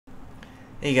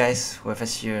Hey guys,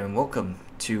 Wefas here and welcome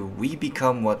to We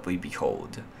Become What We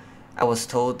Behold. I was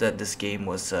told that this game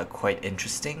was quite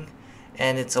interesting,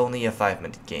 and it's only a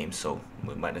 5-minute game, so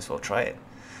we might as well try it.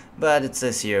 But it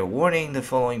says here, warning, the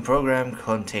following program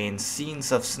contains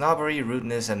scenes of snobbery,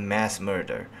 rudeness, and mass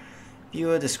murder.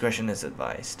 Viewer discretion is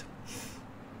advised.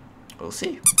 We'll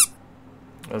see.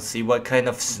 We'll see what kind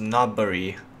of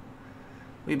snobbery.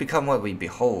 We become what we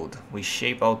behold. We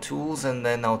shape our tools and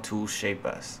then our tools shape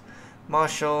us.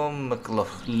 Marshall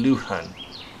McLuhan.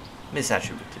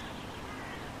 Misattributed.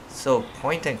 So,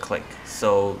 point and click.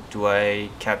 So, do I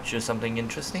capture something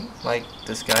interesting? Like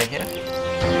this guy here?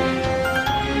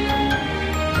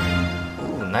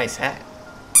 Ooh, nice hat.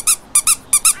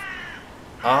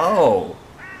 Oh!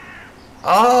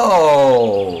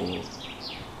 Oh!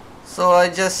 So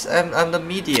I'm the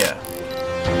media.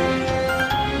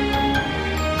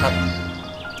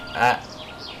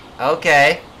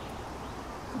 Okay.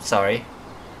 I'm sorry.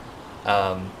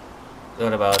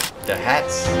 What about the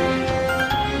hats?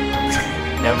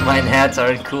 Never mind, hats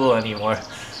aren't cool anymore.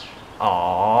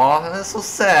 Aww, that's so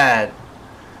sad.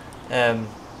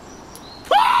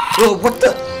 Oh, what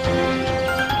the?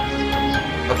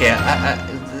 Okay,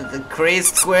 the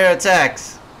crazed square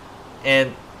attacks,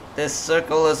 and this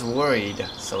circle is worried,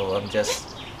 so I'm just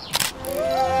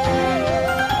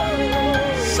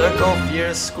circle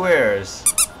fears squares.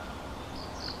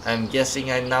 I'm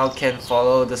guessing I now can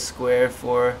follow the square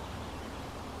for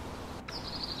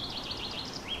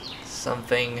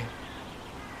something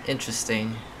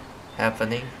interesting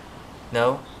happening.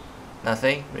 No?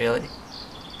 Nothing? Really?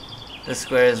 The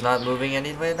square is not moving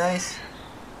anyway nice?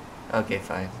 Okay,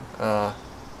 fine.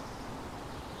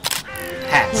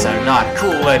 Hats are not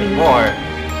cool anymore!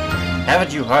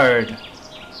 Haven't you heard?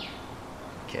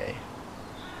 Okay.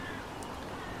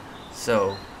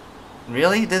 So,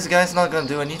 really? This guy's not gonna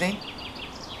do anything?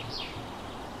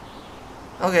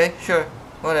 Okay, sure.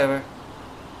 Whatever.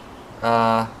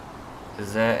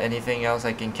 Is there anything else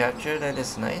I can capture that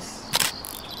is nice?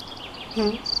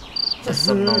 Just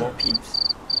some normal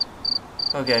peeps.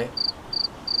 Okay.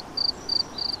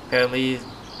 Apparently,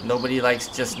 nobody likes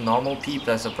just normal peeps,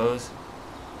 I suppose.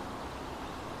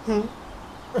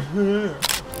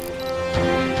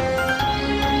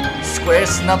 Square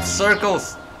snub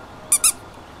circles!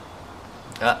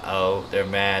 Uh-oh, they're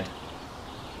mad.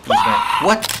 Who's mad?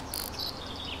 What?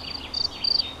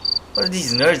 What are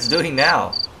these nerds doing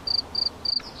now?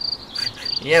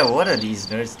 Yeah, what are these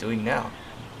nerds doing now?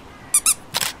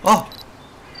 Oh!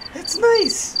 That's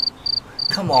nice!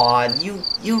 Come on, you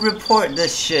report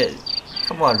this shit.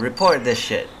 Come on, report this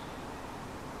shit.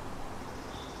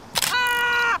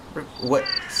 What?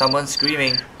 Someone's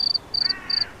screaming.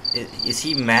 Is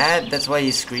he mad? That's why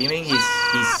he's screaming?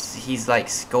 He's like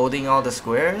scolding all the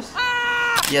squares?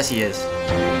 Yes, he is.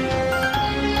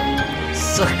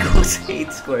 Circles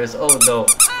hate squares. Oh no.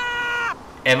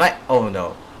 Am I? Oh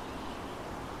no.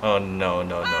 Oh no,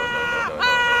 no, no, no, no, no, no, no.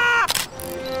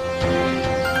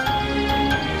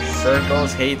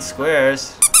 Circles hate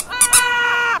squares.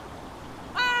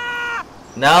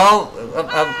 No!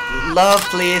 Love,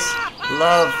 please.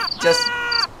 Love.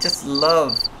 Just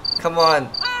love. Come on.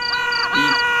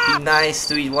 Be nice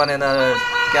to one another.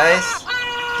 Guys,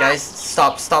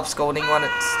 stop scolding one.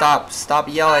 Stop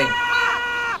yelling.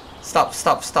 Stop,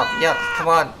 yeah, come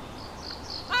on.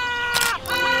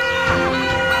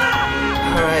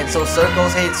 Alright, so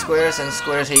circles hate squares and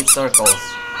squares hate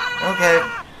circles. Okay.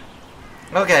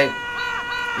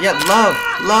 Yeah,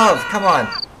 love, come on.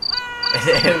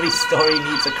 Every story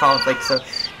needs a conflict, so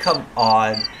come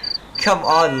on.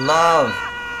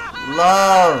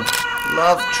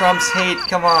 Love trumps hate,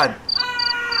 come on.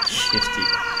 Shifty.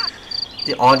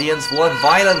 The audience want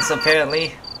violence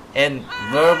apparently, and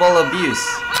verbal abuse.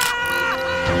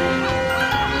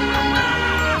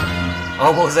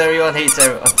 Almost everyone hates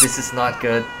everyone. Oh, this is not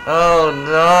good. Oh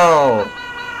no!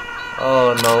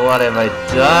 Oh no, what have I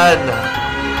done?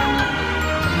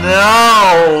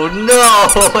 No!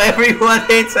 Everyone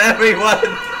hates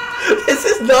everyone! This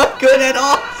is not good at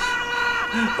all!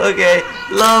 Okay,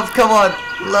 love, come on!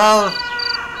 Love!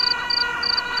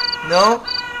 No?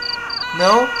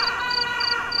 No?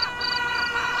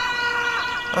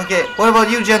 Okay, what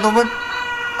about you, gentlemen?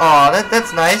 Aw,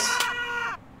 that's nice.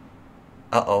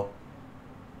 Uh-oh.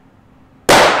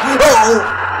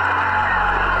 Oh!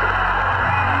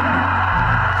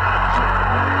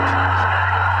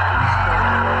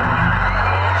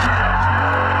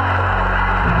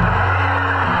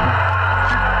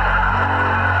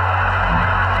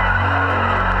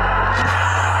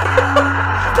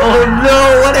 Oh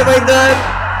no, what have I done?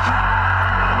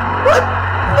 What?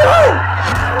 No!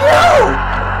 No!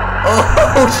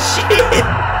 Oh shit!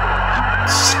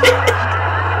 Shit!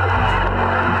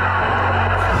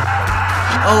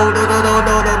 Oh no no no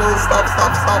no no no! Stop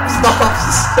stop stop stop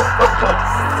stop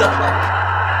stop!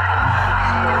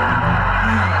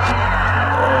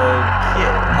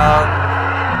 Okay.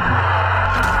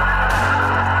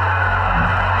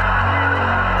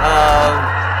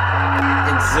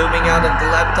 It's zooming out of the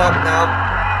laptop now.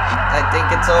 I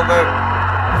think it's over.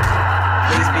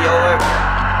 Please be over.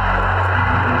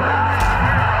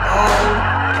 Oh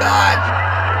God!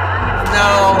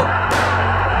 No!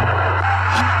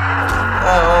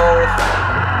 Oh.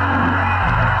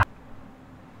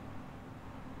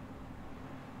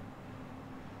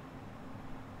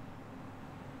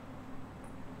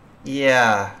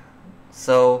 Yeah.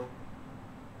 So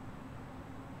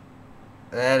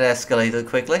that escalated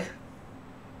quickly.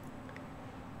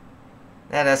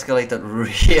 That escalated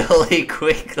really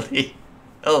quickly.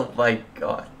 Oh my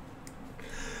God.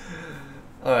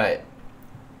 Alright.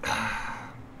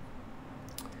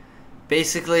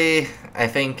 Basically, I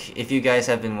think if you guys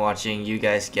have been watching, you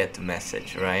guys get the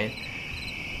message, right?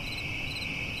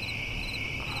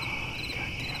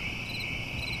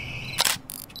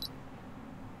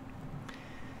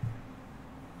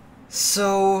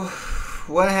 So,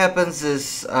 what happens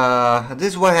is, this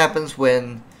is what happens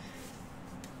when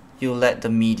you let the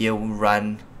media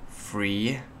run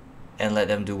free and let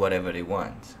them do whatever they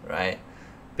want, right?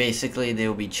 Basically,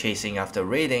 they'll be chasing after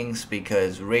ratings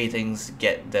because ratings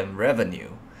get them revenue.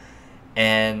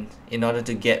 And in order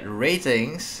to get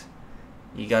ratings,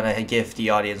 you gotta give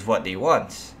the audience what they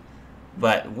want.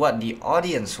 But what the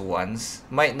audience wants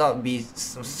might not be,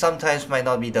 sometimes might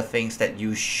not be the things that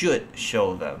you should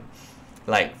show them.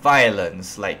 Like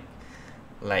violence, like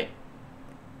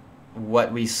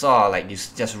what we saw, like you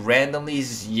just randomly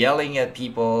yelling at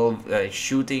people,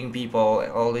 shooting people,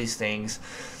 all these things.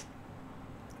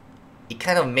 It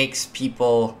kind of makes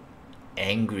people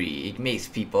angry, it makes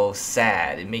people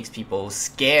sad, it makes people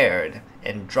scared,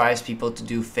 and drives people to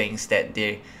do things that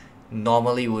they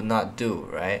normally would not do,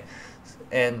 right?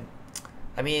 And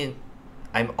I mean,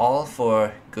 I'm all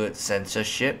for good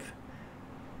censorship,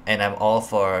 and I'm all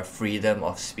for freedom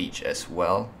of speech as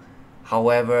well.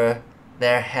 However,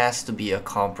 there has to be a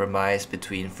compromise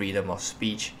between freedom of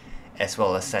speech as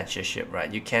well as censorship,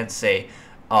 right? You can't say,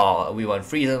 oh, we want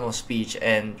freedom of speech,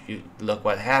 and look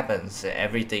what happens.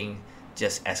 Everything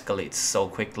just escalates so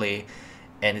quickly,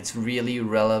 and it's really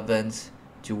relevant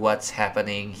to what's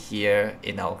happening here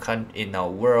in our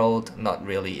world, not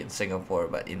really in Singapore,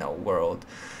 but in our world.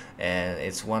 And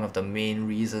it's one of the main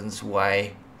reasons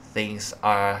why things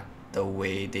are the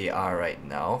way they are right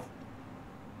now.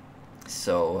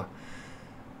 So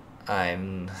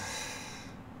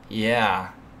yeah,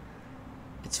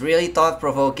 it's really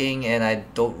thought-provoking, and I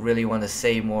don't really want to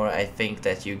say more. I think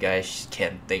that you guys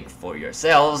can think for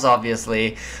yourselves,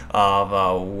 obviously, of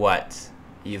what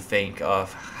you think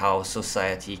of how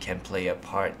society can play a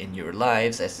part in your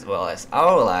lives as well as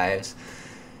our lives.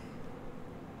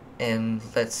 And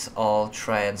let's all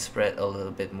try and spread a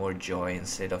little bit more joy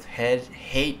instead of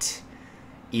hate,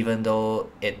 even though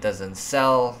it doesn't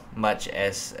sell much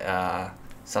as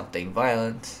something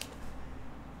violent.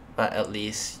 But at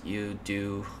least you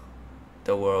do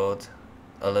the world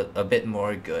a bit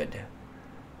more good.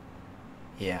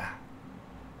 Yeah.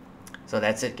 So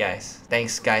that's it, guys.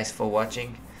 Thanks, guys, for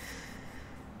watching.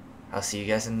 I'll see you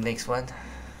guys in the next one.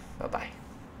 Bye-bye.